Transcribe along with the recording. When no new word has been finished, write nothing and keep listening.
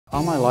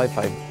All my life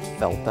I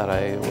felt that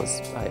I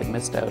had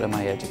missed out on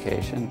my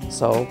education.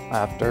 So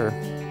after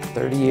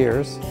 30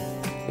 years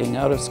being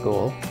out of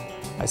school,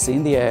 I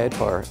seen the ad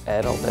for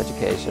adult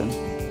education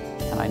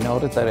and I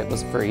noted that it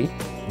was free.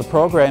 The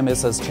program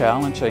is as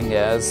challenging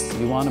as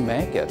you want to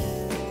make it.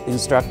 The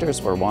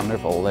instructors were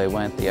wonderful. They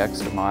went the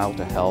extra mile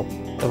to help.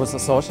 There was a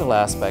social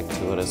aspect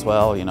to it as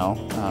well, you know.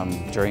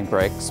 During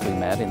breaks we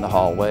met in the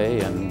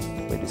hallway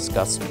and we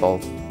discussed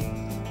both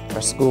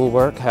our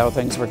schoolwork, how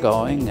things were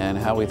going and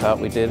how we thought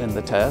we did in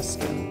the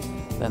test. And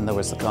then there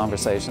was the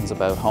conversations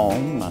about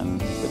home and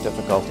the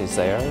difficulties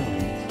there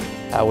and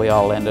how we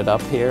all ended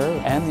up here,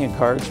 and the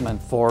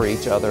encouragement for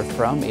each other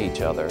from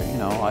each other. You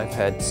know, I've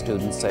had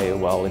students say,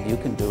 well, if you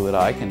can do it,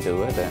 I can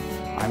do it,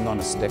 and I'm going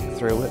to stick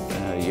through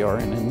it. You're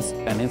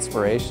an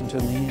inspiration to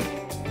me.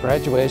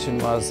 Graduation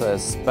was a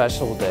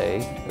special day.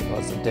 It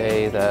was a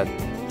day that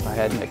I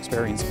hadn't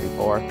experienced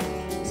before.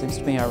 It seems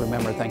to me I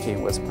remember thinking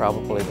it was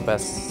probably the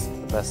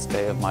best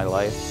day of my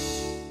life.